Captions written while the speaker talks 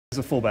As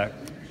a fullback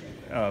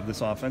of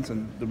this offense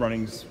and the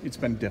runnings, it's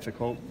been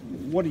difficult.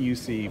 What do you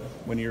see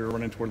when you're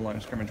running toward the line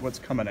of scrimmage? What's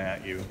coming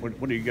at you?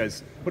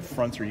 What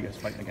fronts are you guys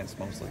fighting against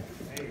mostly?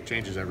 It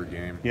changes every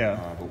game.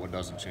 Yeah. But what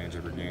doesn't change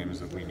every game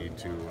is that we need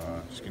to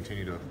just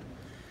continue to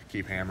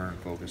keep hammering,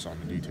 focus on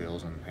the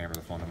details, and hammer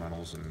the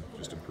fundamentals, and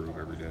just improve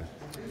every day.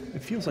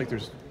 It feels like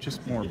there's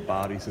just more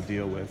bodies to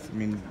deal with. I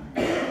mean,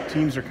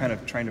 teams are kind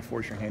of trying to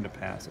force your hand to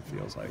pass, it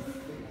feels like,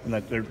 and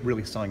that they're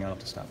really selling out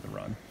to stop the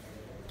run.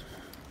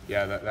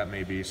 Yeah, that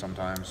may be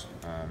sometimes.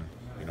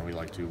 We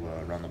like to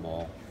run the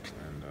ball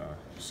and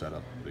set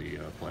up the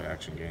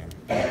play-action game.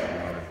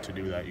 To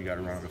do that, you got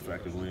to run it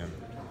effectively, and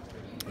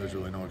there's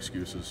really no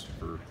excuses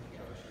for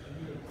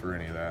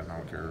any of that. And I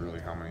don't care really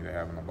how many they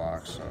have in the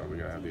box. We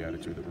got to have the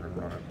attitude that we're going to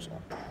run it. So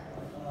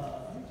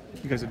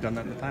You guys have done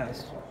that in the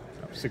past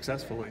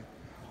successfully.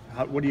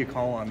 What do you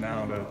call on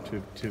now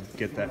to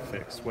get that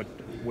fixed?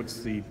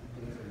 What's the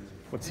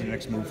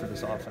next move for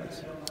this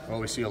offense? Well,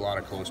 we see a lot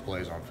of close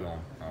plays on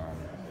film.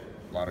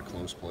 A lot of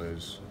close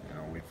plays.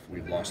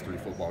 We've lost 3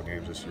 football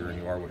games this year, and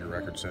you are what your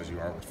record says you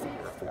are.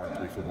 We're a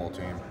 4-3 football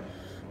team.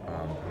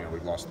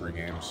 We've lost 3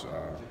 games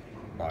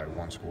by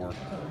 1 score,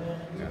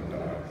 and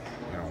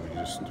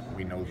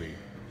we know the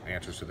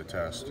answers to the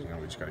test.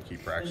 We just got to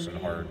keep practicing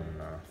hard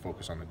and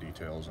focus on the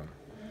details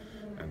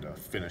and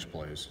finish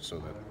plays so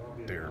that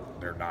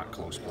they're not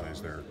close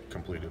plays, they're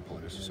completed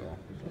plays. So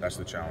that's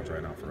the challenge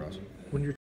right now for us. When you're